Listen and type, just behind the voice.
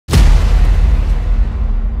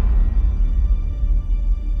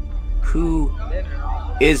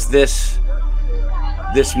is this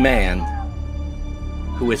man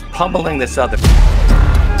who is pummeling this other.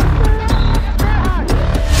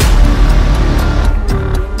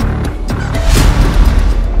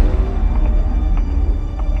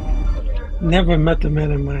 Never met the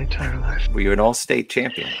man in my entire life. Well, you're an all-state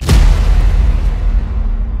champion.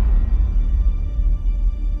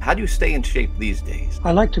 How do you stay in shape these days?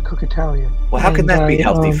 I like to cook Italian. Well, how can that be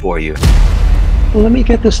healthy for you? Well, let me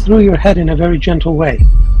get this through your head in a very gentle way.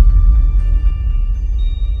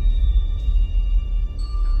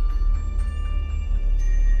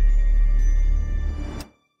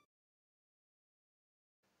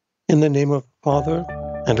 In the name of the Father,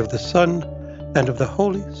 and of the Son, and of the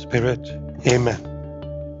Holy Spirit. Amen.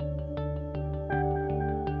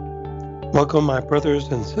 Welcome, my brothers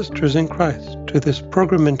and sisters in Christ, to this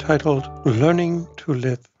program entitled Learning to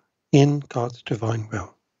Live in God's Divine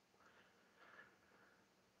Will.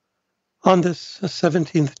 On this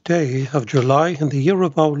 17th day of July in the year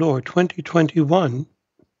of our Lord 2021,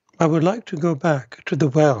 I would like to go back to the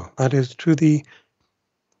well, that is, to the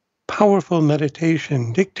powerful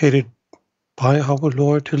meditation dictated by our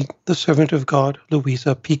Lord to the servant of God,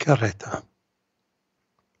 Luisa Picaretta.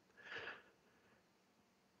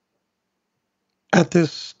 At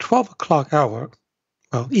this 12 o'clock hour,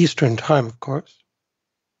 well, Eastern time, of course,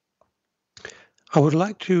 I would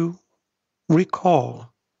like to recall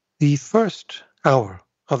the first hour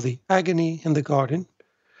of the agony in the garden,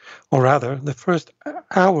 or rather, the first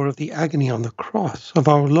hour of the agony on the cross of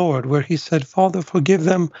our Lord, where he said, "Father, forgive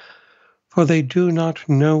them, for they do not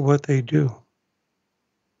know what they do."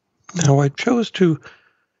 Now, I chose to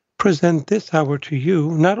present this hour to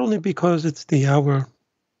you, not only because it's the hour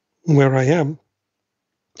where I am,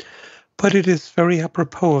 but it is very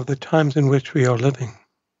apropos of the times in which we are living.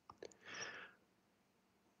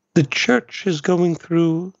 The Church is going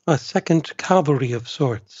through a second Calvary of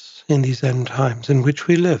sorts in these end times in which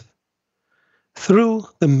we live, through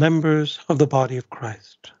the members of the body of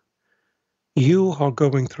Christ. You are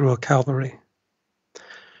going through a Calvary.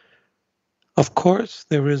 Of course,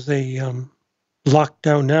 there is a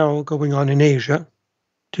lockdown now going on in Asia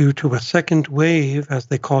due to a second wave, as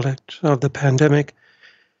they call it, of the pandemic,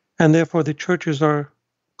 and therefore the churches are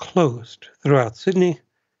closed throughout Sydney,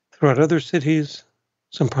 throughout other cities,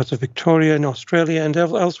 some parts of Victoria and Australia and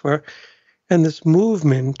elsewhere, and this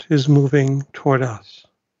movement is moving toward us,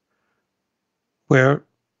 where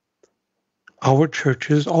our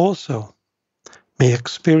churches also may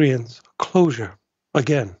experience closure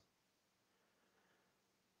again.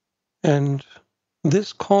 And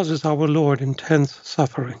this causes our Lord intense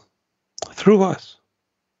suffering through us.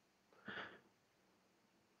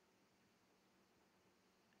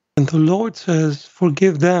 And the Lord says,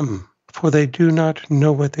 "Forgive them, for they do not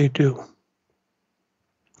know what they do."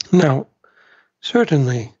 Now,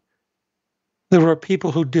 certainly, there are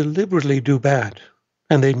people who deliberately do bad,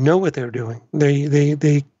 and they know what they're doing.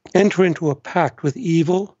 They enter into a pact with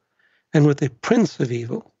evil and with the prince of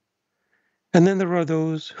evil. And then there are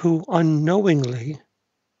those who unknowingly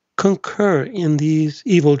concur in these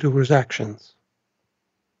evildoers' actions.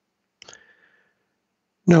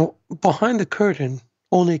 Now, behind the curtain,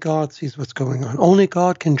 only God sees what's going on. Only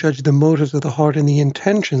God can judge the motives of the heart and the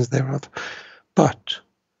intentions thereof. But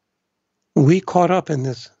we caught up in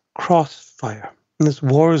this crossfire, in this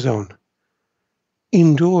war zone,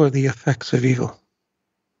 endure the effects of evil.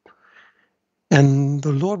 And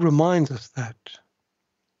the Lord reminds us that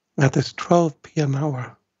at this 12 p.m.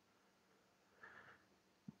 hour,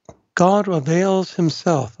 God avails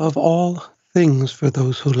himself of all things for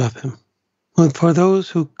those who love him, for those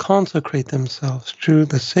who consecrate themselves to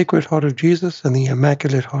the Sacred Heart of Jesus and the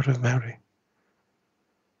Immaculate Heart of Mary.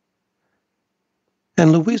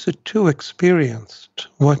 And Louisa, too, experienced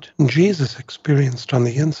what Jesus experienced on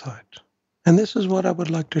the inside. And this is what I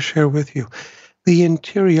would like to share with you. The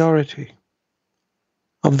interiority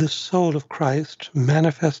of the soul of Christ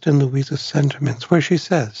manifest in Louisa's sentiments, where she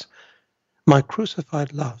says, "My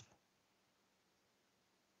crucified love,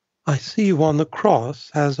 I see you on the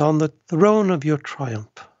cross as on the throne of your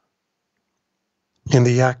triumph, in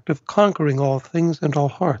the act of conquering all things and all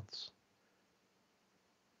hearts,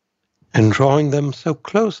 and drawing them so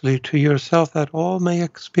closely to yourself that all may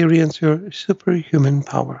experience your superhuman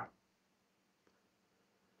power.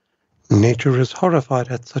 Nature is horrified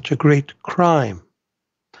at such a great crime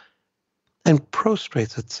and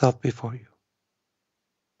prostrates itself before you.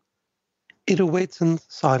 It awaits in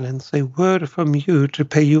silence a word from you to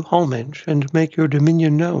pay you homage and make your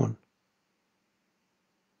dominion known.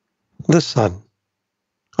 The sun,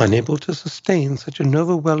 unable to sustain such an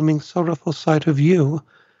overwhelming sorrowful sight of you,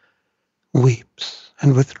 weeps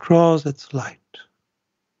and withdraws its light,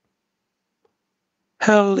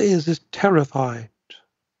 Hell is terrified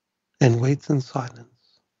and waits in silence.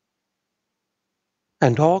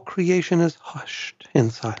 And all creation is hushed in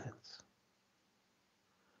silence.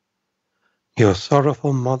 Your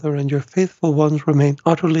sorrowful mother and your faithful ones remain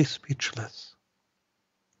utterly speechless,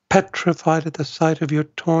 petrified at the sight of your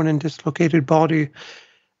torn and dislocated body.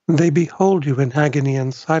 They behold you in agony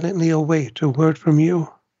and silently await a word from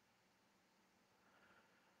you.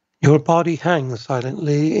 Your body hangs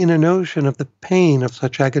silently in an ocean of the pain of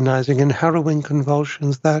such agonizing and harrowing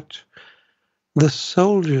convulsions that the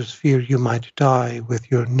soldiers fear you might die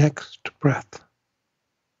with your next breath.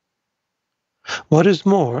 What is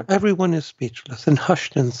more, everyone is speechless and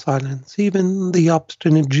hushed in silence, even the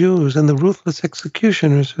obstinate Jews and the ruthless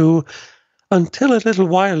executioners who, until a little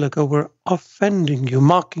while ago, were offending you,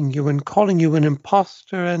 mocking you, and calling you an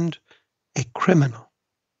impostor and a criminal,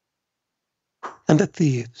 and the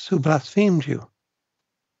thieves who blasphemed you.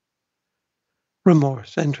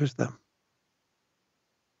 Remorse enters them,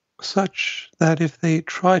 such that if they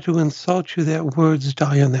try to insult you, their words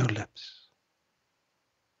die on their lips.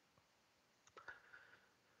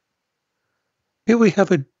 Here we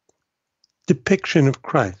have a depiction of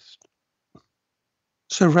Christ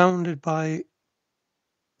surrounded by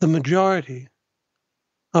the majority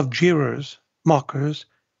of jeerers, mockers,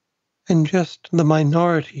 and just the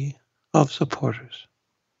minority of supporters.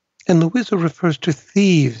 And Louisa refers to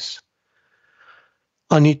thieves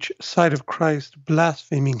on each side of Christ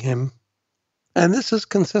blaspheming him. And this is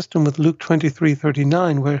consistent with Luke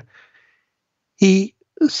 23:39, where he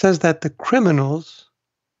says that the criminals,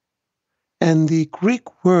 and the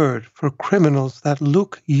Greek word for criminals that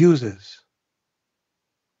Luke uses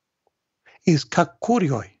is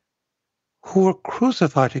kakurioi, who were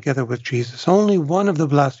crucified together with Jesus. Only one of the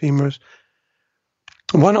blasphemers,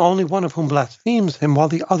 only one of whom blasphemes him, while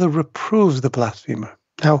the other reproves the blasphemer.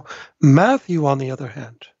 Now, Matthew, on the other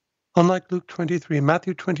hand, unlike Luke 23,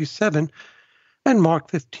 Matthew 27 and Mark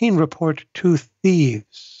 15 report two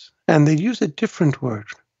thieves, and they use a different word.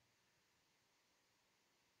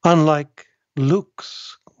 Unlike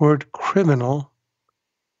Luke's word criminal,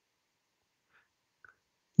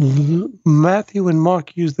 Matthew and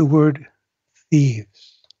Mark use the word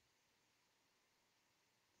thieves,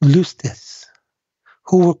 lustes,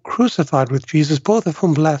 who were crucified with Jesus, both of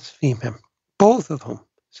whom blaspheme him. Both of whom.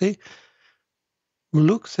 See,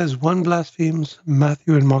 Luke says one blasphemes,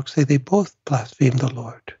 Matthew and Mark say they both blaspheme the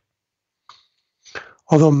Lord.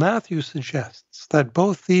 Although Matthew suggests that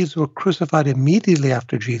both thieves were crucified immediately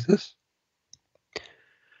after Jesus,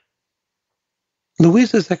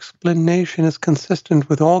 Louisa's explanation is consistent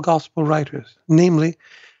with all gospel writers, namely,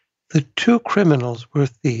 the two criminals were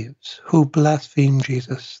thieves who blasphemed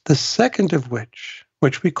Jesus, the second of which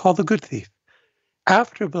we call the good thief,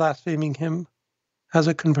 after blaspheming him, has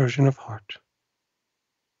a conversion of heart,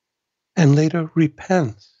 and later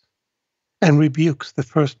repents and rebukes the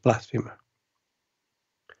first blasphemer.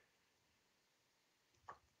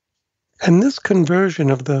 And this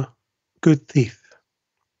conversion of the good thief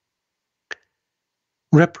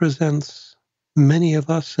represents many of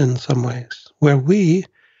us in some ways, where we,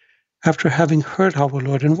 after having heard our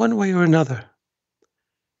Lord in one way or another,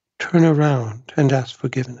 turn around and ask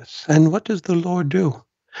forgiveness. And what does the Lord do?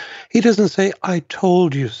 He doesn't say, I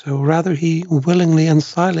told you so. Rather, he willingly and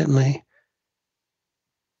silently,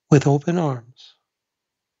 with open arms,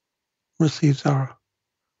 receives our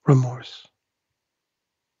remorse.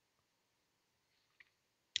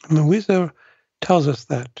 And Louisa tells us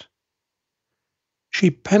that she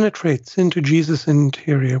penetrates into Jesus'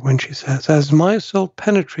 interior when she says, as my soul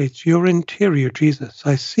penetrates your interior, Jesus,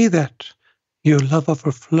 I see that your love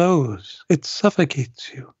overflows. It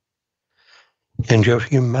suffocates you. And your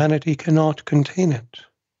humanity cannot contain it.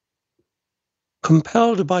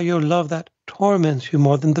 Compelled by your love that torments you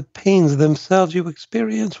more than the pains themselves you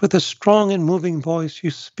experience, with a strong and moving voice you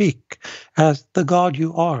speak as the God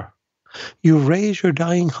you are. You raise your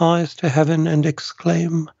dying eyes to heaven and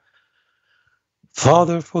exclaim,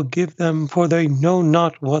 Father, forgive them, for they know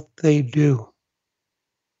not what they do.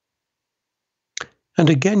 And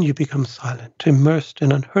again you become silent, immersed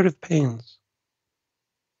in unheard of pains.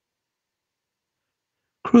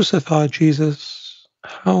 Crucified Jesus,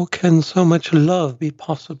 how can so much love be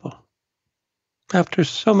possible? After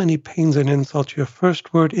so many pains and insults, your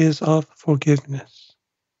first word is of forgiveness.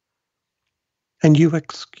 And you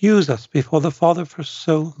excuse us before the Father for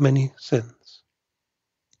so many sins.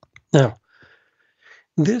 Now,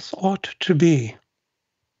 this ought to be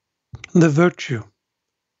the virtue,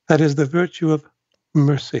 that is the virtue of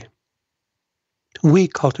mercy, we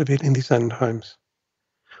cultivate in these end times,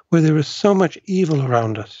 where there is so much evil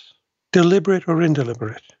around us, deliberate or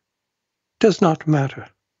indeliberate. does not matter.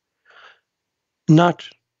 Not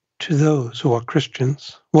to those who are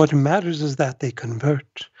Christians. What matters is that they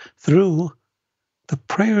convert through the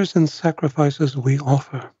prayers and sacrifices we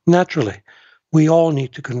offer. Naturally, we all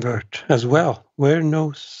need to convert as well. We're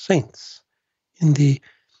no saints in the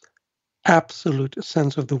absolute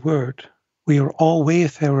sense of the word. We are all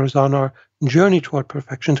wayfarers on our journey toward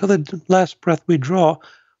perfection. Till the last breath we draw,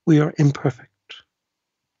 we are imperfect.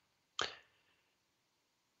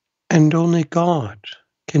 And only God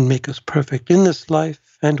can make us perfect in this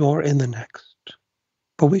life and or in the next.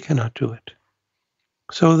 But we cannot do it.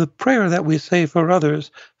 So the prayer that we say for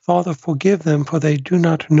others, Father, forgive them, for they do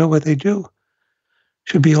not know what they do,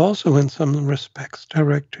 should be also in some respects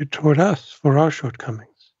directed toward us for our shortcomings.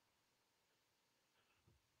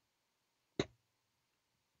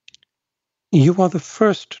 You are the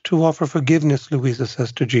first to offer forgiveness, Louisa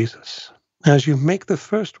says to Jesus, as you make the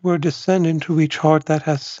first word descend into each heart that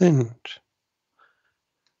has sinned.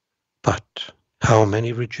 But how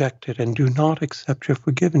many reject it and do not accept your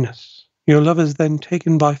forgiveness? Your love is then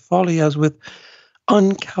taken by folly as with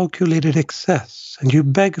uncalculated excess, and you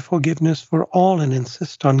beg forgiveness for all and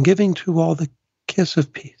insist on giving to all the kiss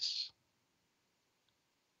of peace.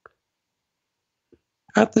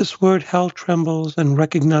 At this word, hell trembles and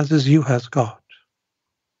recognizes you as God.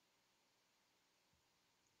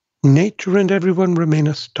 Nature and everyone remain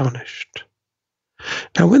astonished.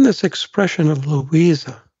 Now, in this expression of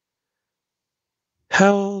Louisa,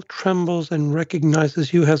 hell trembles and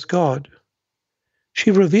recognizes you as God,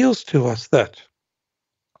 she reveals to us that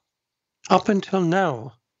up until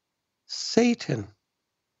now, Satan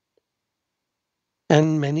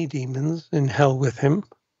and many demons in hell with him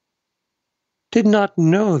did not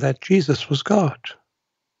know that Jesus was God.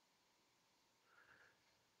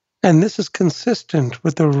 And this is consistent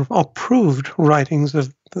with the approved writings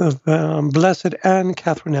of Blessed Anne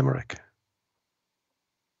Catherine Emmerich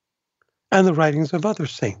and the writings of other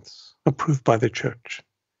saints approved by the Church.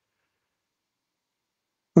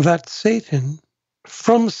 That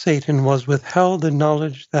from Satan was withheld the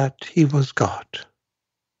knowledge that he was God.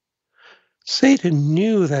 Satan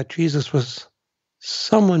knew that Jesus was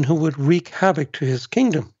someone who would wreak havoc to his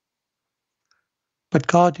kingdom. But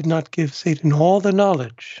God did not give Satan all the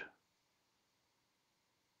knowledge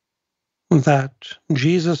that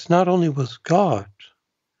Jesus not only was God,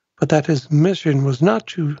 but that his mission was not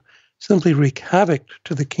to simply wreak havoc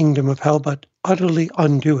to the kingdom of hell, but utterly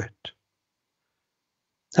undo it.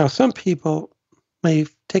 Now, some people may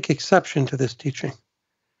take exception to this teaching.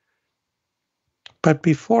 But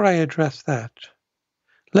before I address that,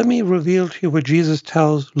 let me reveal to you what Jesus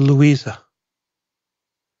tells Louisa.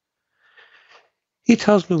 He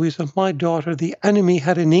tells Louisa, my daughter, the enemy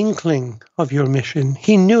had an inkling of your mission.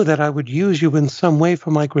 He knew that I would use you in some way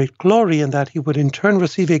for my great glory and that he would in turn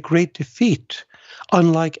receive a great defeat,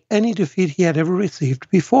 unlike any defeat he had ever received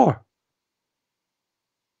before.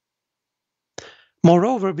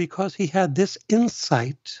 Moreover, because he had this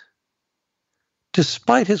insight,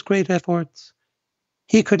 despite his great efforts,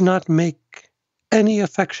 he could not make any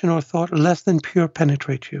affection or thought less than pure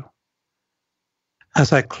penetrate you.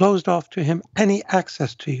 As I closed off to him any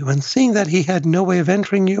access to you, and seeing that he had no way of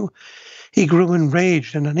entering you, he grew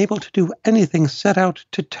enraged and unable to do anything, set out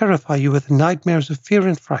to terrify you with nightmares of fear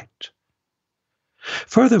and fright.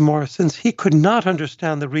 Furthermore, since he could not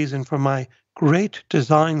understand the reason for my great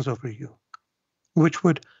designs over you, which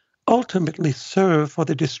would ultimately serve for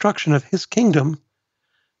the destruction of his kingdom,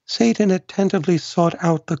 Satan attentively sought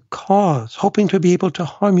out the cause, hoping to be able to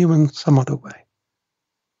harm you in some other way.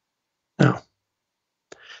 Now,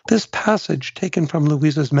 this passage taken from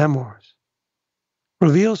Louisa's memoirs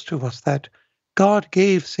reveals to us that God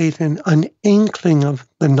gave Satan an inkling of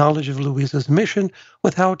the knowledge of Louisa's mission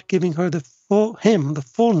without giving her the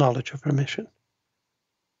full knowledge of her mission.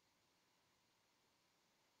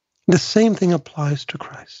 The same thing applies to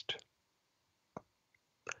Christ.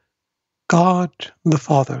 God the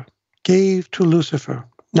Father gave to Lucifer,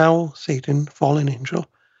 now Satan, fallen angel,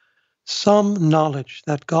 some knowledge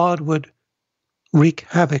that God would wreak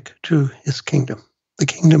havoc to his kingdom, the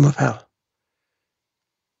kingdom of hell,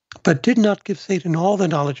 but did not give Satan all the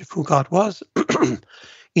knowledge of who God was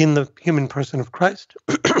in the human person of Christ,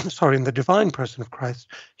 in the divine person of Christ,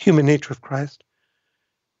 human nature of Christ.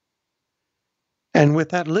 And with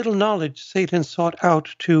that little knowledge, Satan sought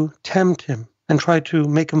out to tempt him and tried to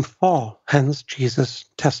make him fall, hence Jesus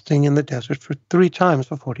testing in the desert for 3 times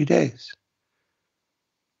for 40 days.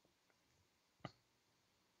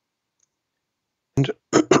 And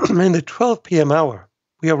in the 12 p.m. hour,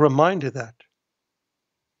 we are reminded that,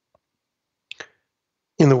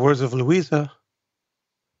 in the words of Louisa,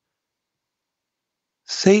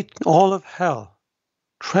 Satan, all of hell,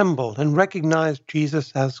 trembled and recognized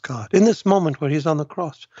Jesus as God in this moment where he's on the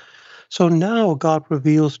cross. So now God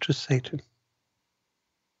reveals to Satan,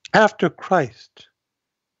 after Christ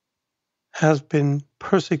has been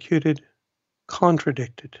persecuted,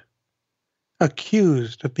 contradicted,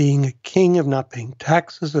 accused of being a king, of not paying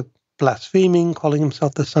taxes, of blaspheming, calling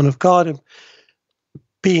himself the Son of God, of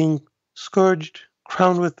being scourged,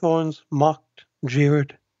 crowned with thorns, mocked,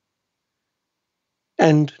 jeered,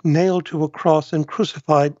 and nailed to a cross and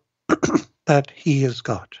crucified, that he is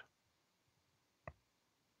God.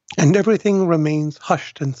 And everything remains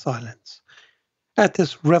hushed in silence at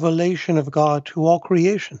this revelation of God to all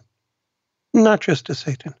creation, not just to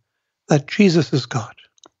Satan, that Jesus is God.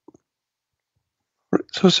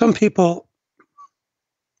 So some people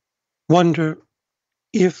wonder,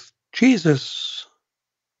 if Jesus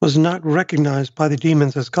was not recognized by the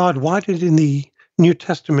demons as God, why did in the New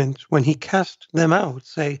Testament, when he cast them out,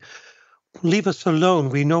 say, "Leave us alone,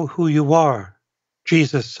 we know who you are,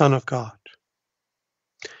 Jesus, Son of God"?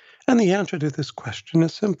 And the answer to this question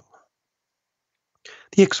is simple.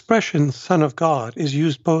 The expression Son of God is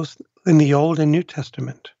used both in the Old and New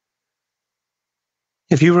Testament.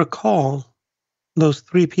 If you recall those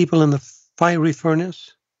three people in the fiery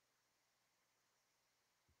furnace,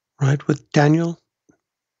 right, with Daniel,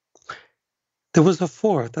 there was a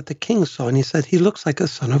fourth that the king saw, and he said, he looks like a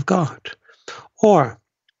son of God. Or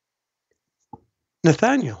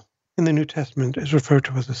Nathaniel in the New Testament is referred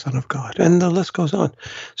to as the Son of God, and the list goes on.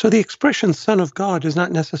 So the expression Son of God does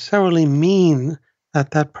not necessarily mean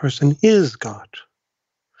that that person is God,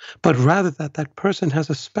 but rather that that person has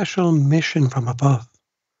a special mission from above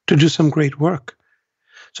to do some great work.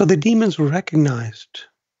 So the demons recognized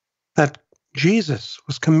that Jesus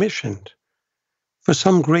was commissioned for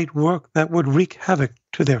some great work that would wreak havoc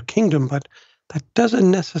to their kingdom, but that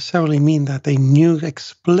doesn't necessarily mean that they knew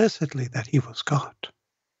explicitly that he was God.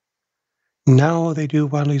 Now they do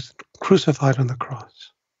while he's crucified on the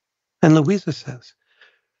cross. And Louisa says,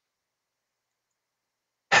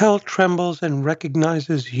 hell trembles and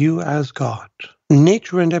recognizes you as God.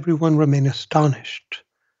 Nature and everyone remain astonished.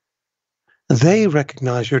 They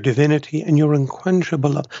recognize your divinity and your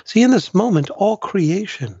unquenchable love. See, in this moment, all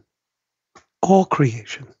creation,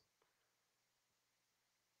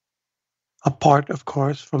 apart, of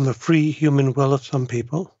course, from the free human will of some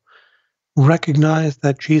people, recognize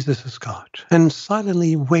that Jesus is God and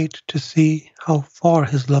silently wait to see how far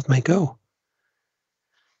his love may go.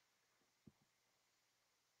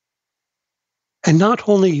 And not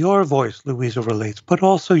only your voice, Louisa relates, but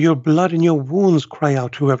also your blood and your wounds cry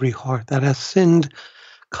out to every heart that has sinned,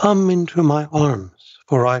 "Come into my arms,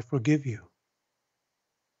 for I forgive you.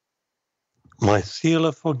 My seal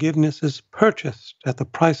of forgiveness is purchased at the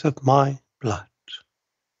price of my blood."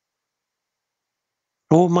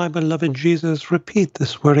 O my beloved Jesus, repeat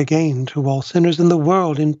this word again to all sinners in the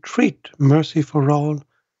world, entreat mercy for all,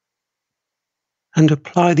 and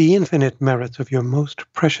apply the infinite merits of your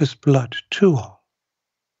most precious blood to all.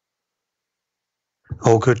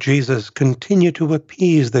 O good Jesus, continue to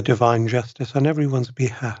appease the divine justice on everyone's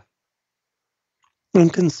behalf,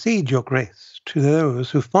 and concede your grace to those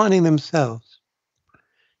who, finding themselves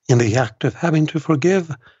in the act of having to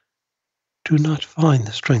forgive, do not find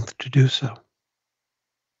the strength to do so.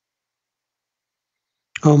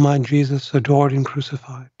 O my Jesus, adored and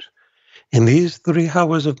crucified, in these 3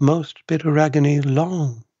 hours of most bitter agony,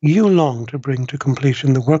 you long to bring to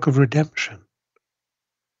completion the work of redemption.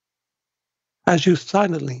 As you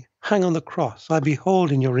silently hang on the cross, I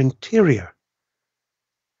behold in your interior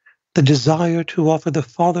the desire to offer the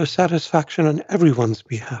Father satisfaction on everyone's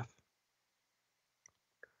behalf.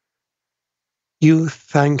 You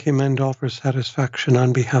thank him and offer satisfaction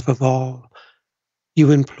on behalf of all.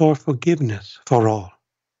 You implore forgiveness for all,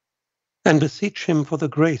 and beseech him for the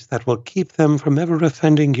grace that will keep them from ever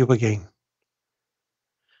offending you again.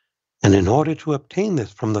 And in order to obtain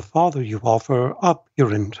this from the Father, you offer up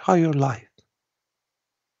your entire life,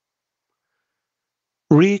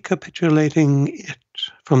 recapitulating it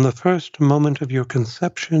from the first moment of your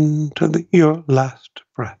conception to your last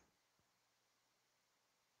breath.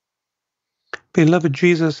 Beloved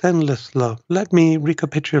Jesus, endless love, let me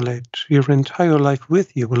recapitulate your entire life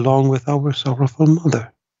with you, along with our sorrowful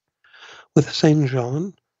mother, with St.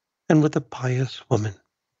 John, and with the pious woman.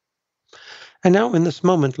 And now in this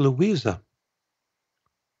moment, Louisa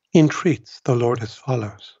entreats the Lord as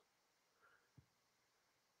follows.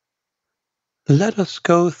 Let us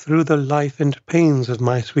go through the life and pains of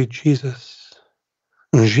my sweet Jesus.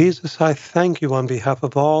 Jesus, I thank you on behalf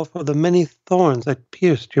of all for the many thorns that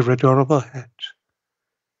pierced your adorable head,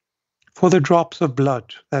 for the drops of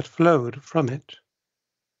blood that flowed from it,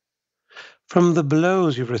 from the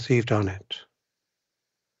blows you received on it,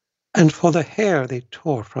 and for the hair they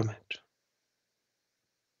tore from it.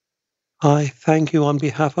 I thank you on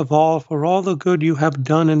behalf of all for all the good you have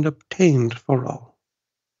done and obtained for all,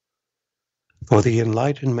 for the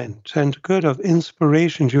enlightenment and good of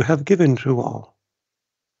inspirations you have given to all,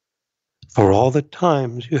 for all the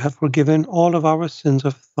times you have forgiven all of our sins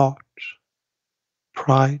of thought,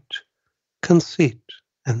 pride, conceit,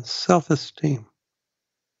 and self-esteem.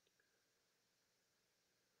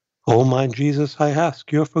 O my Jesus, I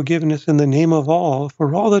ask your forgiveness in the name of all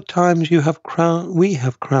for all the times we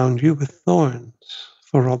have crowned you with thorns,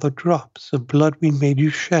 for all the drops of blood we made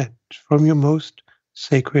you shed from your most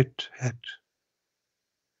sacred head,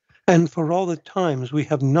 and for all the times we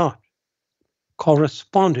have not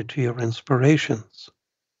corresponded to your inspirations.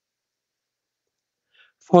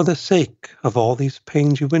 For the sake of all these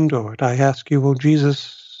pains you endured, I ask you, O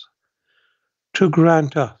Jesus, to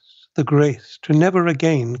grant us the grace to never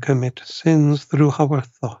again commit sins through our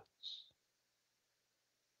thoughts.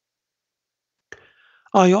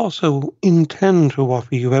 I also intend to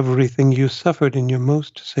offer you everything you suffered in your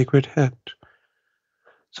most sacred head,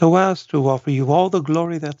 so as to offer you all the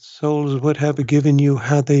glory that souls would have given you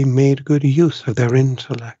had they made good use of their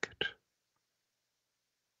intellect.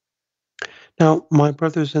 Now, my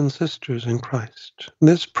brothers and sisters in Christ,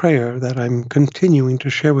 this prayer that I'm continuing to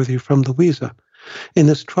share with you from Louisa in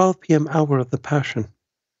this 12 p.m. hour of the Passion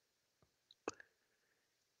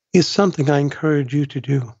is something I encourage you to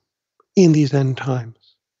do in these end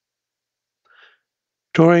times,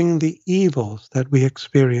 during the evils that we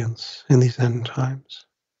experience in these end times.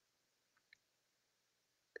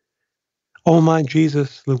 Oh my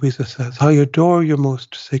Jesus, Louisa says, I adore your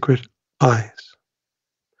most sacred eyes,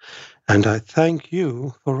 and I thank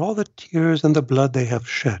you for all the tears and the blood they have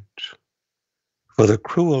shed, for the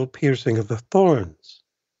cruel piercing of the thorns,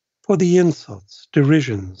 for the insults,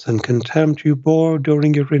 derisions, and contempt you bore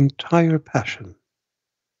during your entire passion.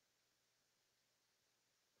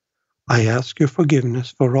 I ask your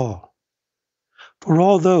forgiveness for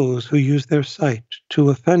all those who use their sight to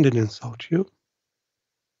offend and insult you.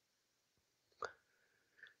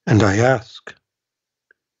 And I ask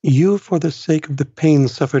you, for the sake of the pain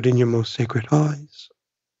suffered in your most sacred eyes,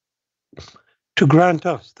 to grant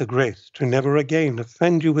us the grace to never again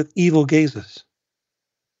offend you with evil gazes.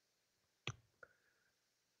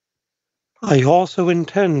 I also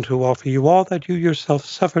intend to offer you all that you yourself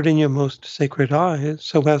suffered in your most sacred eyes,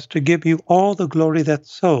 so as to give you all the glory that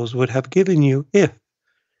souls would have given you if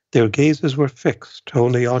their gazes were fixed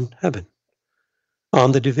only on heaven,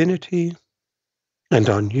 on the divinity, and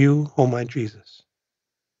on you, O my Jesus.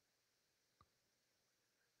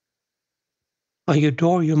 I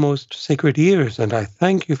adore your most sacred ears, and I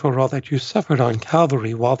thank you for all that you suffered on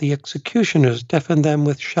Calvary while the executioners deafened them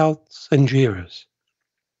with shouts and jeers.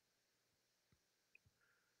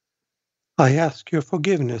 I ask your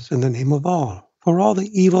forgiveness in the name of all for all the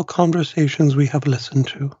evil conversations we have listened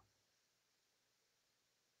to.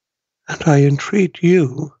 And I entreat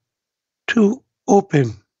you to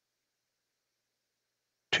open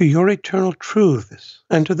to your eternal truths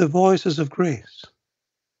and to the voices of grace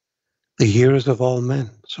the ears of all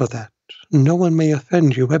men, so that no one may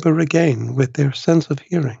offend you ever again with their sense of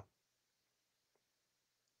hearing.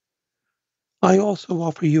 I also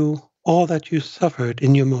offer you all that you suffered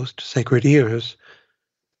in your most sacred ears,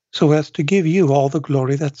 so as to give you all the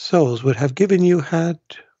glory that souls would have given you had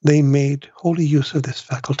they made holy use of this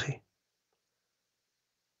faculty.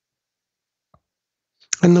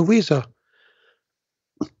 And Louisa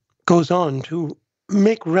goes on to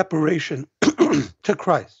make reparation to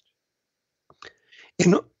Christ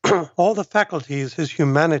in all the faculties his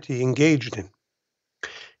humanity engaged in: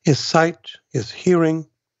 his sight, his hearing,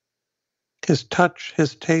 his touch,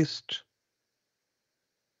 his taste,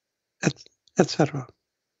 etc.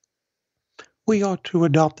 We ought to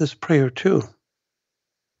adopt this prayer too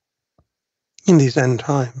in these end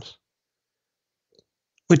times,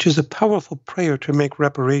 which is a powerful prayer to make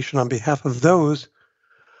reparation on behalf of those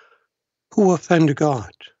who offend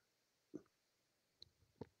God.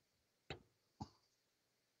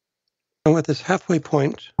 And at this halfway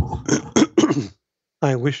point,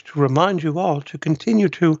 I wish to remind you all to continue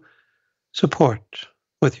to support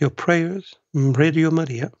with your prayers Radio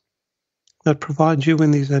Maria, that provides you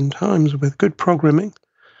in these end times with good programming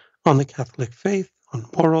on the Catholic faith, on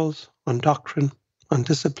morals, on doctrine, on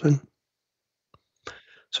discipline,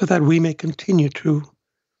 so that we may continue to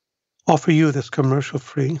offer you this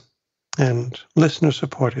commercial-free and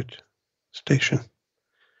listener-supported station,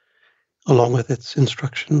 along with its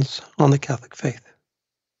instructions on the Catholic faith.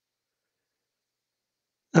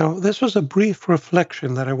 Now, this was a brief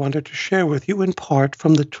reflection that I wanted to share with you in part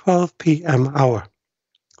from the 12 p.m. hour.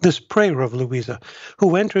 This prayer of Louisa,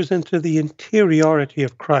 who enters into the interiority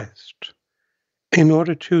of Christ in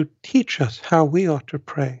order to teach us how we ought to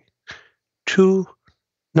pray, to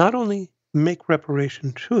not only make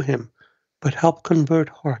reparation to him, but help convert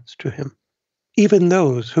hearts to him, even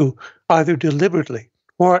those who either deliberately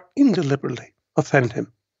or indeliberately offend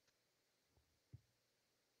him.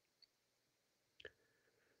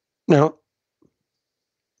 Now,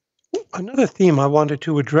 another theme I wanted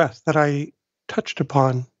to address that I touched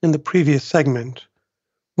upon in the previous segment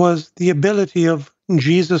was the ability of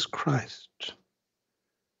Jesus Christ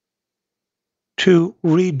to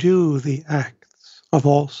redo the acts of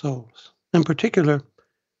all souls, in particular,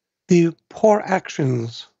 the poor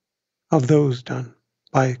actions of those done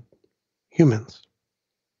by humans.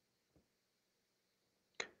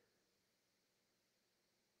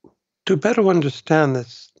 To better understand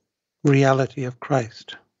this reality of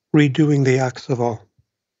Christ, redoing the acts of all,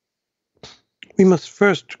 we must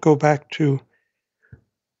first go back to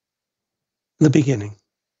the beginning,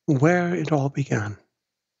 where it all began,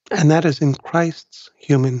 and that is in Christ's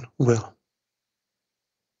human will.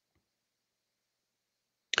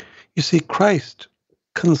 You see, Christ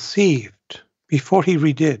conceived, before he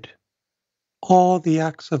redid, all the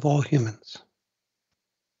acts of all humans,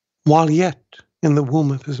 while yet in the womb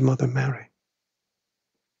of his mother Mary.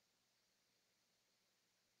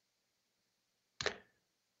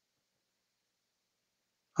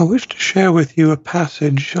 I wish to share with you a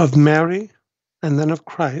passage of Mary and then of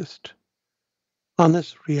Christ on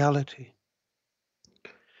this reality.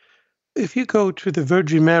 If you go to the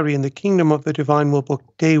Virgin Mary in the Kingdom of the Divine Will book,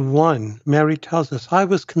 day 1, Mary tells us, I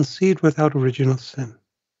was conceived without original sin.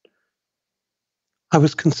 I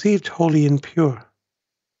was conceived holy and pure.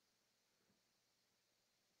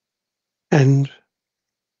 And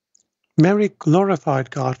Mary glorified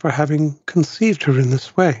God for having conceived her in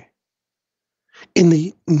this way. In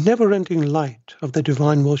the never-ending light of the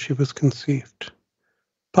divine will she was conceived.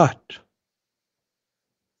 But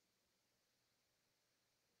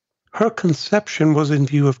her conception was in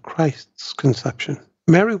view of Christ's conception.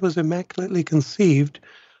 Mary was immaculately conceived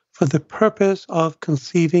for the purpose of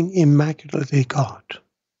conceiving immaculately God.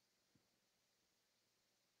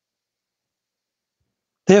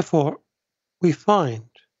 Therefore, we find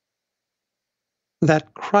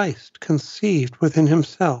that Christ conceived within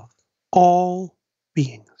himself all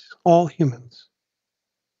beings, all humans,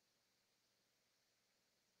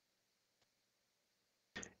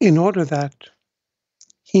 in order that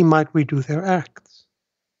he might redo their acts.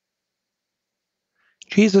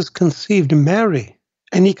 Jesus conceived Mary,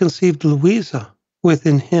 and he conceived Louisa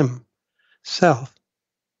within himself,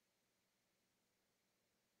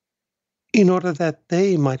 in order that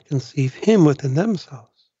they might conceive him within themselves.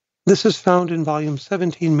 This is found in volume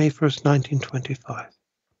 17, May 1st, 1925,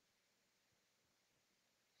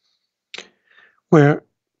 where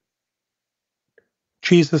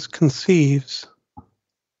Jesus conceives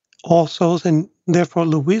all souls, and therefore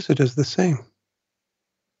Louisa does the same.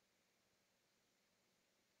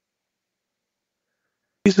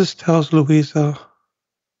 Jesus tells Louisa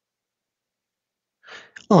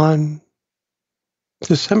on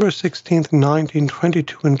December 16th,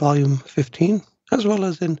 1922 in volume 15, as well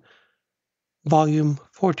as in volume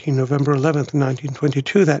 14, November 11th,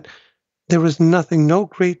 1922, that there is nothing, no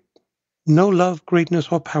love, greatness,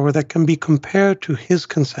 or power that can be compared to his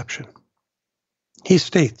conception. He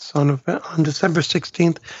states on December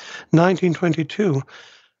 16th, 1922,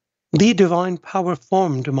 the divine power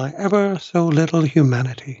formed my ever so little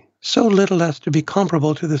humanity, so little as to be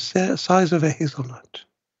comparable to the size of a hazelnut.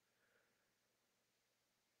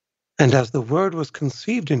 And as the word was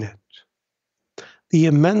conceived in it, the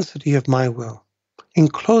immensity of my will,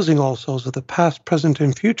 enclosing all souls of the past, present,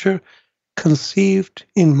 and future, conceived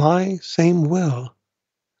in my same will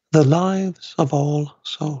the lives of all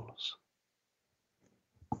souls.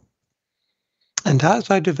 And as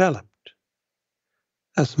I developed,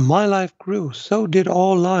 as my life grew, so did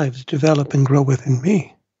all lives develop and grow within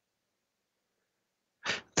me.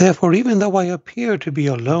 Therefore, even though I appear to be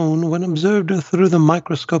alone, when observed through the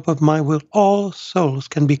microscope of my will, all souls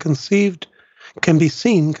can be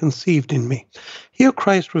seen conceived in me. Here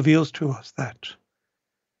Christ reveals to us that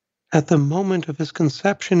at the moment of his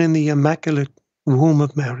conception in the immaculate womb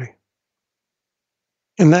of Mary,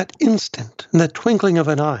 in that instant, in the twinkling of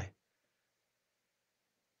an eye,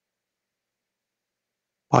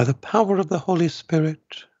 by the power of the Holy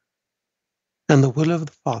Spirit and the will of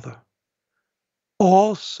the Father,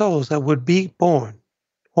 all souls that would be born,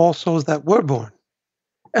 all souls that were born,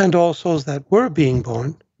 and all souls that were being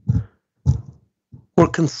born, were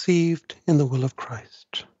conceived in the will of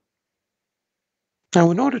Christ. Now,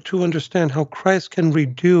 in order to understand how Christ can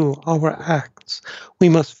redo our acts, we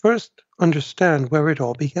must first understand where it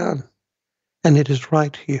all began. And it is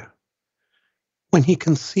right here. When he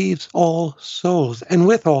conceives all souls, and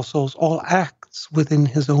with all souls, all acts within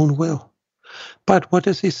his own will. But what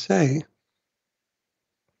does he say?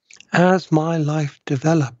 As my life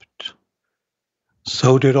developed,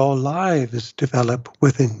 so did all lives develop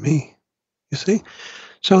within me. You see?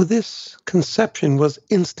 So this conception was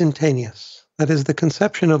instantaneous. That is the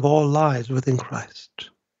conception of all lives within Christ,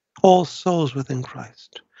 all souls within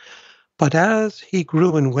Christ. But as he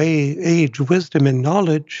grew in age, wisdom, and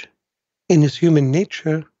knowledge in his human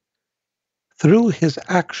nature, through his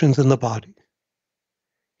actions in the body,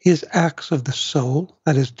 his acts of the soul,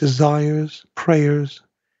 that is desires, prayers,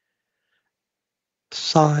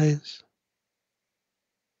 sighs,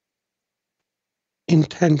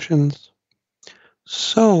 intentions,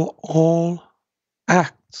 so all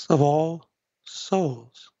acts of all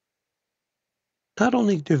souls not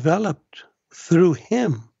only developed through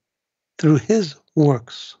him, through his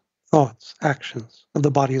works, thoughts, actions of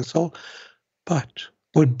the body and soul, but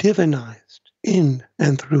were divinized in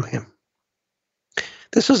and through him.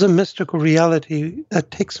 This is a mystical reality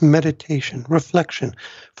that takes meditation, reflection,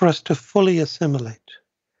 for us to fully assimilate.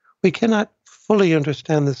 We cannot fully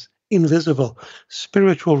understand this invisible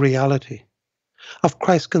spiritual reality of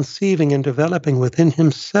Christ conceiving and developing within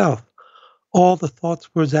himself all the thoughts,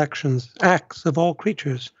 words, actions, acts of all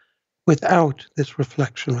creatures without this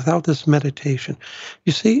reflection, without this meditation.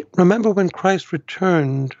 You see, remember when Christ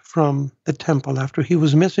returned from the temple after he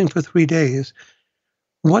was missing for 3 days,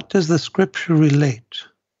 what does the scripture relate?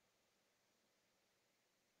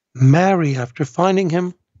 Mary, after finding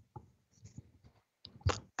him,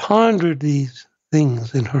 pondered these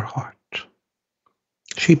things in her heart.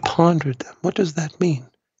 She pondered them. What does that mean?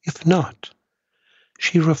 If not,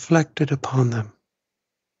 she reflected upon them,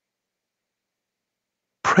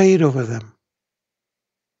 prayed over them.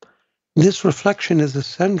 This reflection is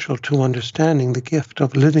essential to understanding the gift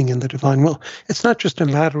of living in the divine will. It's not just a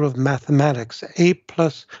matter of mathematics, A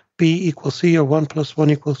plus B equals C, or 1 plus 1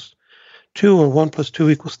 equals 2, or 1 plus 2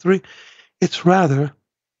 equals 3. It's rather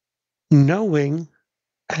knowing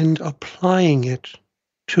and applying it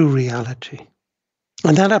to reality.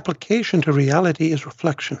 And that application to reality is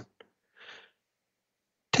reflection. It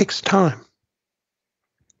takes time.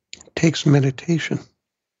 It takes meditation.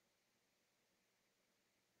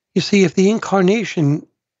 You see, if the incarnation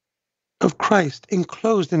of Christ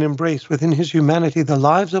enclosed and embraced within his humanity the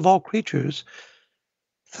lives of all creatures,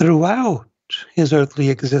 throughout his earthly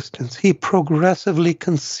existence, he progressively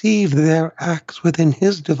conceived their acts within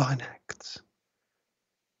his divine acts.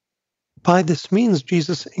 By this means,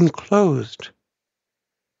 Jesus enclosed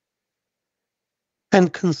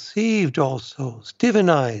and conceived all souls,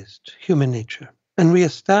 divinized human nature, and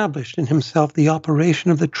reestablished in himself the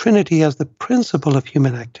operation of the Trinity as the principle of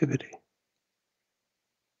human activity.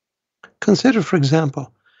 Consider, for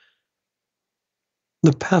example,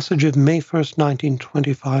 the passage of May 1st,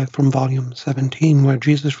 1925 from volume 17, where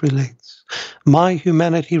Jesus relates, "My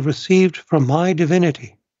humanity received from my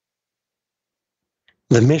divinity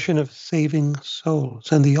the mission of saving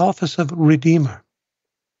souls and the office of Redeemer.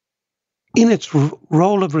 In its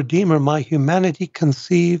role of Redeemer, my humanity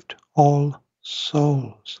conceived all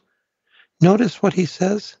souls." Notice what he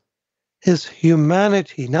says. His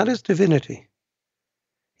humanity, not his divinity,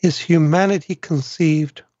 his humanity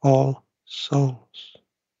conceived all souls.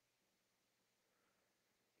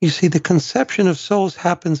 You see, the conception of souls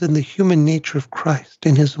happens in the human nature of Christ,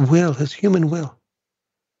 in his will, his human will,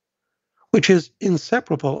 which is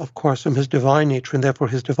inseparable, of course, from his divine nature and therefore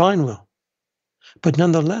his divine will. But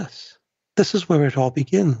nonetheless, this is where it all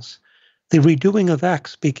begins. The redoing of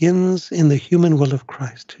acts begins in the human will of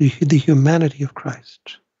Christ, the humanity of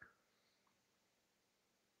Christ.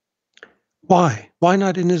 Why? Why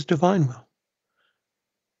not in his divine will?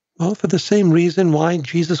 Well, for the same reason why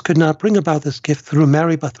Jesus could not bring about this gift through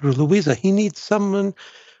Mary, but through Louisa. He needs someone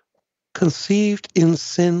conceived in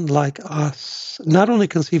sin like us, not only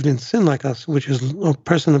conceived in sin like us, which is a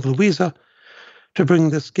person of Louisa, to bring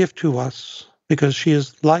this gift to us because she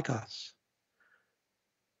is like us.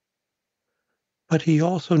 But he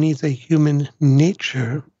also needs a human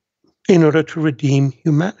nature in order to redeem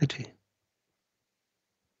humanity.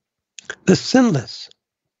 The sinless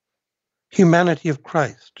humanity of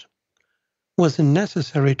Christ was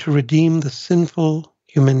necessary to redeem the sinful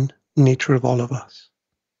human nature of all of us.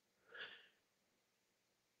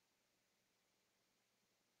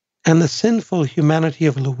 And the sinful humanity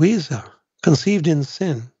of Louisa, conceived in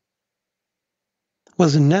sin,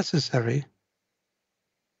 was necessary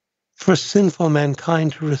for sinful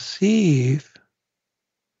mankind to receive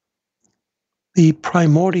the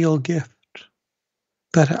primordial gift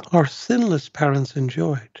that our sinless parents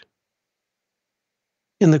enjoyed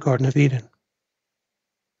in the Garden of Eden.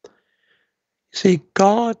 You see,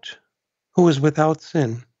 God, who is without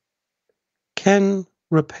sin, can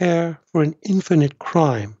repair for an infinite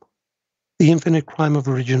crime, the infinite crime of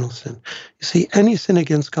original sin. You see, any sin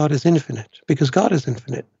against God is infinite because God is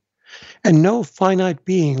infinite. And no finite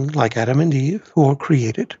being like Adam and Eve, who are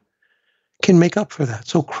created, can make up for that.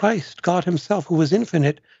 So Christ, God himself, who was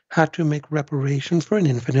infinite, had to make reparation for an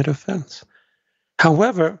infinite offense.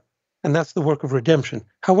 However, and that's the work of redemption,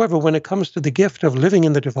 however, when it comes to the gift of living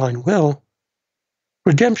in the divine will,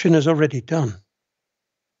 redemption is already done.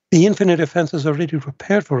 The infinite offense is already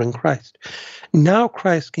repaired for in Christ. Now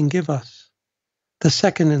Christ can give us the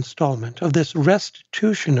second installment of this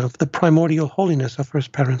restitution of the primordial holiness our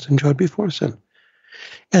first parents enjoyed before sin.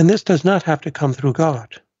 And this does not have to come through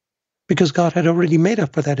God, because God had already made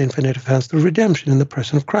up for that infinite offense through redemption in the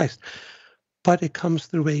person of Christ. But it comes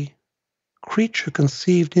through a creature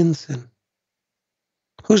conceived in sin,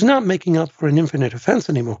 who's not making up for an infinite offense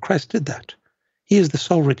anymore. Christ did that. He is the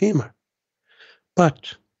sole Redeemer.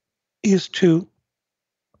 But is to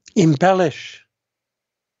embellish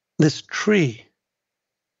this tree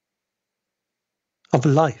of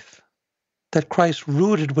life that Christ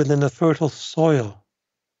rooted within the fertile soil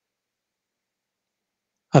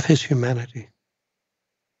of his humanity,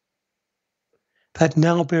 that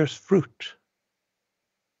now bears fruit,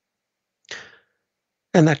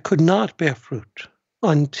 and that could not bear fruit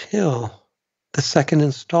until the second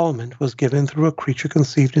installment was given through a creature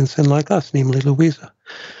conceived in sin like us, namely Louisa.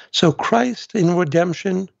 So Christ in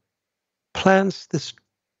redemption plants this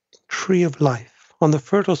tree of life on the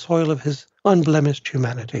fertile soil of his unblemished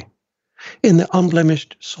humanity, in the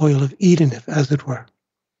unblemished soil of Eden, as it were,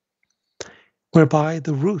 whereby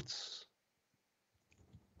the roots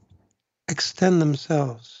extend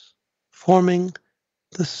themselves, forming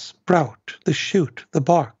the sprout, the shoot, the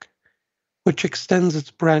bark, which extends its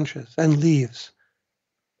branches and leaves,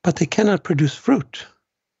 but they cannot produce fruit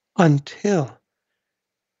until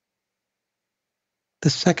the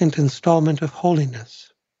second installment of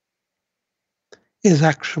holiness is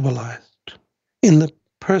actualized in the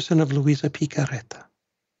person of Luisa Picaretta.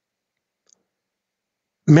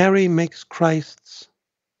 Mary makes Christ's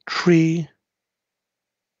tree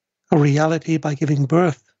a reality by giving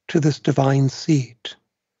birth to this divine seed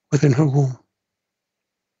within her womb.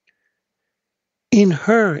 In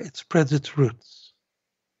her, it spreads its roots,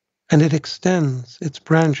 and it extends its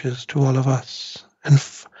branches to all of us, and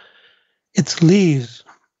its leaves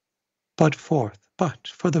bud forth. But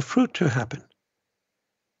for the fruit to happen,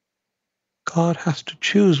 God has to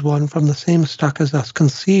choose one from the same stock as us,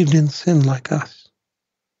 conceived in sin like us,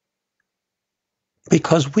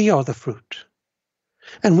 because we are the fruit,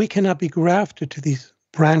 and we cannot be grafted to these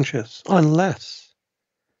branches unless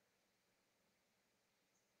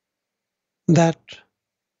that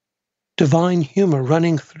divine humor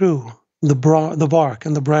running through the bark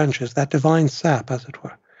and the branches, that divine sap, as it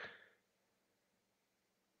were,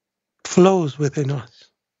 flows within us.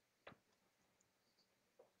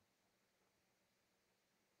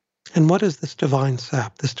 And what is this divine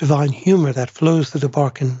sap, this divine humor that flows through the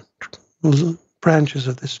bark and branches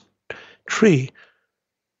of this tree,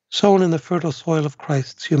 sown in the fertile soil of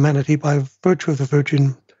Christ's humanity by virtue of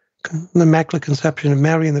the Immaculate Conception of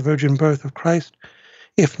Mary and the virgin birth of Christ,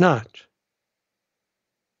 if not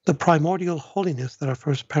the primordial holiness that our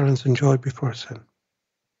first parents enjoyed before sin?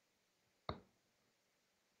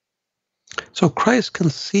 So Christ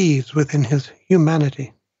conceives within his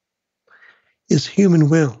humanity, his human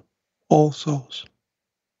will, all souls.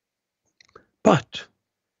 But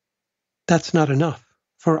that's not enough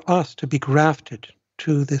for us to be grafted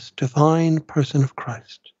to this divine person of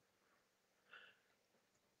Christ.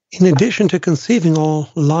 In addition to conceiving all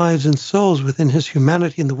lives and souls within his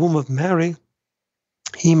humanity in the womb of Mary,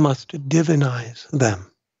 he must divinize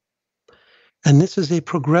them. And this is a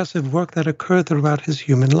progressive work that occurred throughout his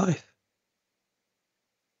human life.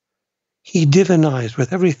 He divinized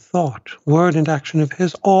with every thought, word, and action of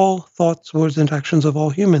his, all thoughts, words, and actions of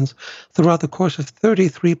all humans throughout the course of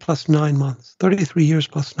 33 plus 9 months, 33 years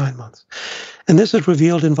plus 9 months. And this is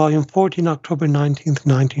revealed in volume 14, October 19th,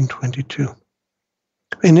 1922.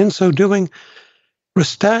 And in so doing,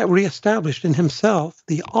 reestablished in himself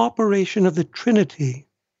the operation of the Trinity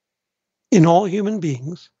in all human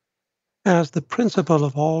beings as the principle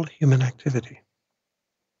of all human activity.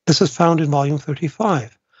 This is found in volume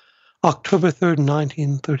 35, October 3rd,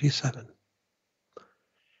 1937.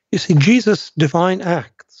 You see, Jesus' divine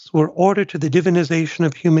acts acts were ordered to the divinization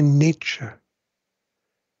of human nature.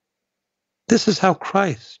 This is how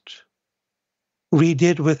Christ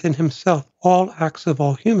redid within himself all acts of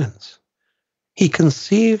all humans. He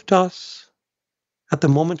conceived us at the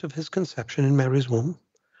moment of his conception in Mary's womb,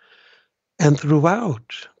 and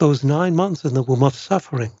throughout those 9 months in the womb of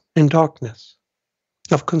suffering and darkness,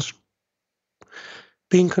 of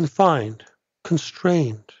being confined,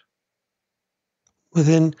 constrained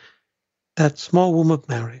within that small womb of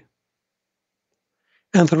Mary,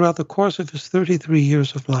 and throughout the course of his 33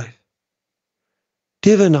 years of life,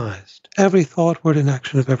 divinized every thought, word, and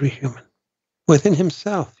action of every human. Within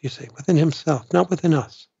himself, you see, within himself, not within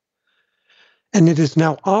us. And it is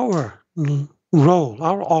now our role,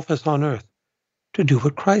 our office on earth, to do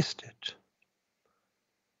what Christ did.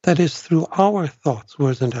 That is, through our thoughts,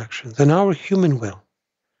 words, and actions, and our human will,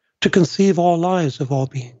 to conceive all lives of all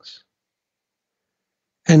beings,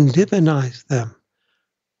 and divinize them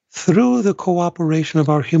through the cooperation of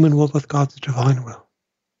our human will with God's divine will.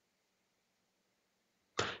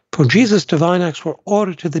 For Jesus' divine acts were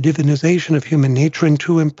ordered to the divinization of human nature and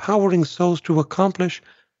to empowering souls to accomplish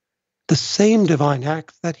the same divine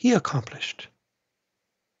acts that he accomplished.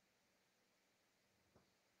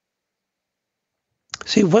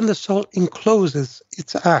 See, when the soul encloses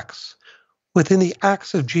its acts within the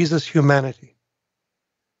acts of Jesus' humanity,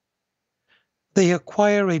 they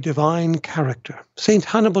acquire a divine character. Saint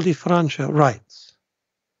Hannibal di Francia writes,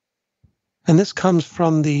 and this comes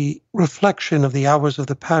from the reflection of the hours of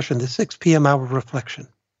the Passion, the 6 p.m. hour reflection.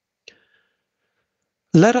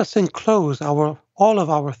 Let us enclose all of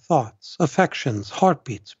our thoughts, affections,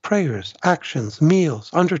 heartbeats, prayers, actions, meals,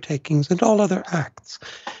 undertakings, and all other acts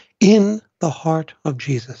in the heart of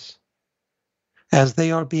Jesus as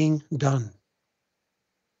they are being done.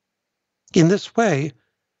 In this way,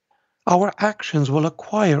 our actions will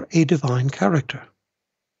acquire a divine character.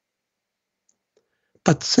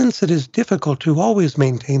 But since it is difficult to always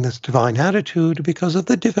maintain this divine attitude because of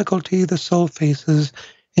the difficulty the soul faces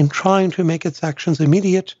in trying to make its actions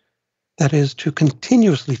immediate, that is, to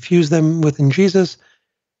continuously fuse them within Jesus,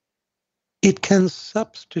 it can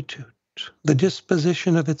substitute the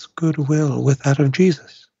disposition of its goodwill with that of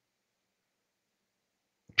Jesus.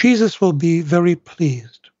 Jesus will be very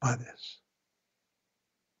pleased by this.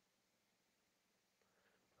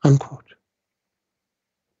 Unquote.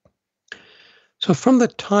 So from the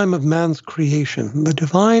time of man's creation, the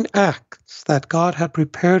divine acts that God had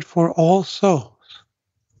prepared for all souls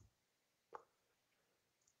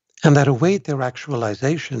and that await their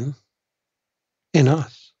actualization in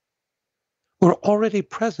us were already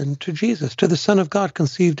present to Jesus, to the Son of God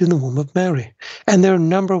conceived in the womb of Mary. And their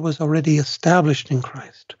number was already established in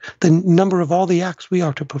Christ, the number of all the acts we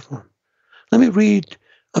are to perform. Let me read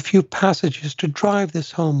a few passages to drive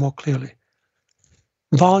this home more clearly.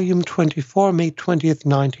 Volume 24, May 20th,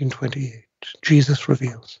 1928. Jesus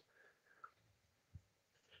reveals.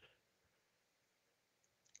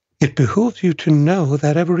 It behooves you to know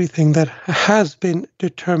that everything that has been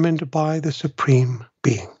determined by the Supreme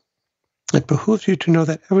Being. It behooves you to know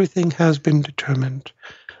that everything has been determined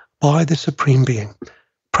by the Supreme Being.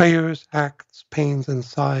 Prayers, acts, pains, and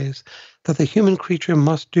sighs that the human creature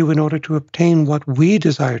must do in order to obtain what we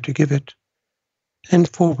desire to give it and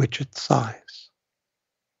for which it sighs.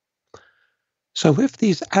 So if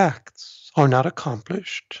these acts are not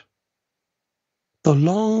accomplished, the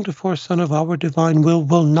longed-for Son of our divine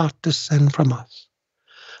will not descend from us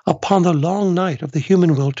upon the long night of the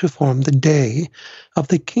human will to form the day of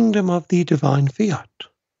the kingdom of the divine fiat.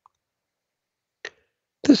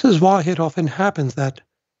 This is why it often happens that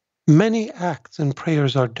many acts and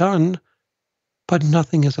prayers are done, but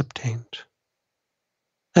nothing is obtained.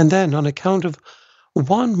 And then, on account of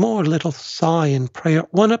one more little sigh in prayer,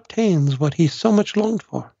 one obtains what he so much longed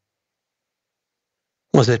for.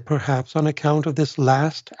 Was it perhaps on account of this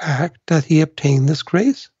last act that he obtained this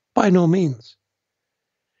grace? By no means.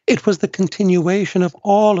 It was the continuation of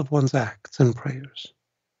all of one's acts and prayers.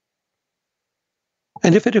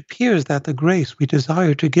 And if it appears that the grace we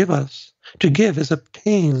desire to give is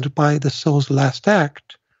obtained by the soul's last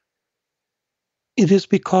act, it is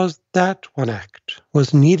because that one act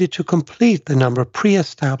was needed to complete the number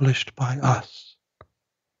pre-established by us.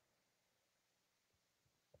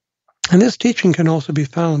 And this teaching can also be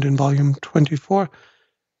found in volume 24,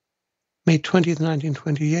 May 20th,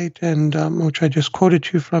 1928, and which I just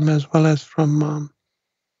quoted you from, as well as from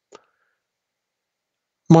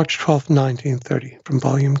March 12th, 1930, from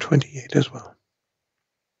volume 28 as well.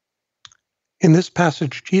 In this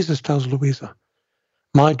passage, Jesus tells Louisa,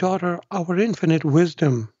 "My daughter, our infinite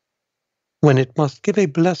wisdom, when it must give a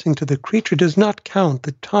blessing to the creature, does not count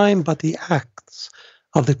the time but the acts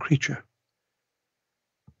of the creature.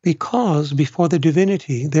 Because before the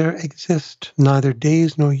divinity there exist neither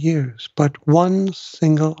days nor years, but one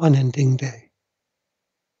single unending day.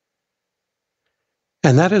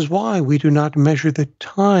 And that is why we do not measure the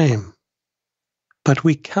time, but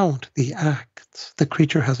we count the acts the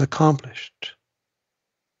creature has accomplished.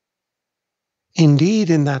 Indeed,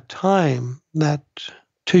 in that time that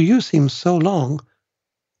to you seems so long,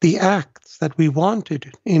 the acts that we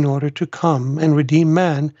wanted in order to come and redeem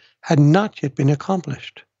man had not yet been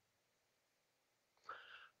accomplished.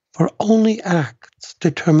 For only acts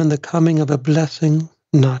determine the coming of a blessing,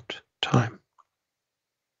 not time.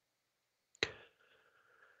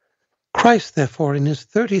 Christ, therefore, in his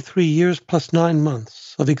 33 years plus 9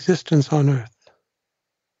 months of existence on earth,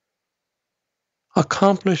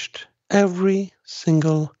 accomplished every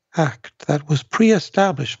single act that was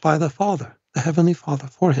pre-established by the Father, the Heavenly Father,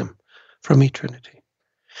 for him from eternity.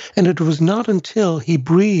 And it was not until he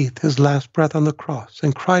breathed his last breath on the cross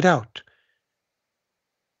and cried out,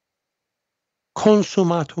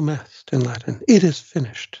 consummatum est in Latin, it is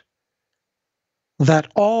finished,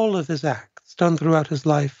 that all of his acts done throughout his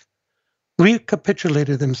life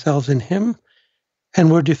recapitulated themselves in him and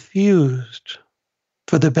were diffused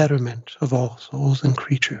for the betterment of all souls and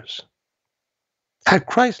creatures. Had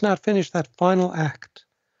Christ not finished that final act,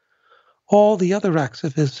 all the other acts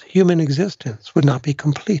of his human existence would not be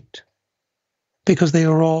complete, because they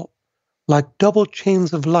are all like double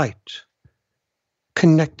chains of light,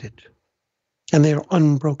 connected, and they are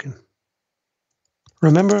unbroken.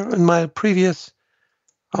 Remember in my previous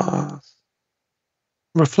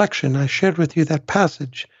reflection, I shared with you that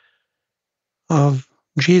passage of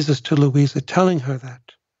Jesus to Louisa, telling her that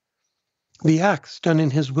the acts done in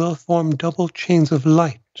his will form double chains of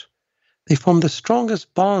light. They form the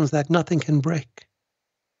strongest bonds that nothing can break.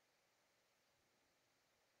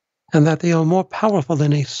 And that they are more powerful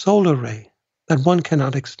than a solar ray that one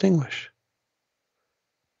cannot extinguish.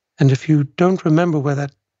 And if you don't remember where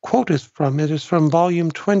that quote is from, it is from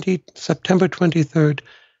volume 20, September 23rd,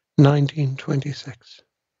 1926.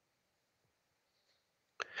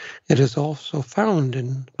 It is also found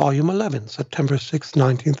in volume 11, September 6,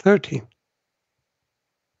 1913,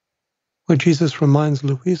 where Jesus reminds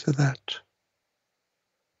Louisa that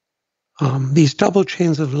these double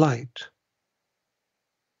chains of light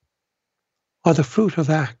are the fruit of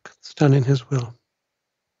acts done in his will.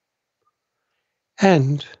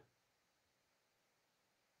 And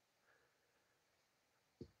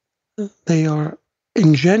they are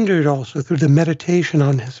engendered also through the meditation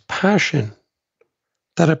on his passion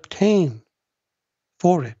that obtain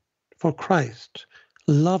for it, for Christ,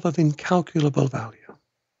 love of incalculable value.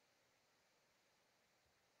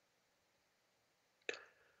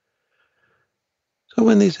 So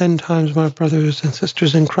in these end times, my brothers and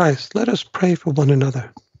sisters in Christ, let us pray for one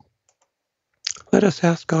another. Let us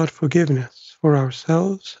ask God forgiveness for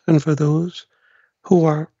ourselves and for those who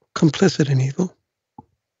are complicit in evil.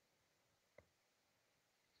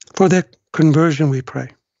 For their conversion we pray.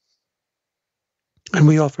 And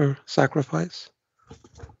we offer sacrifice.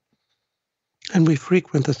 And we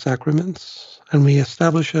frequent the sacraments. And we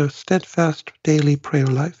establish a steadfast daily prayer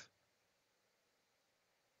life,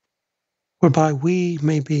 whereby we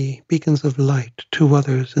may be beacons of light to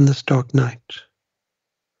others in this dark night.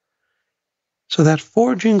 So that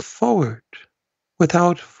forging forward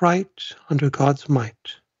without fright under God's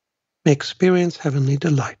might may experience heavenly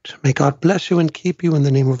delight. May God bless you and keep you in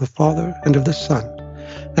the name of the Father, and of the Son,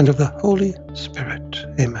 and of the Holy Spirit.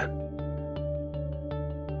 Amen.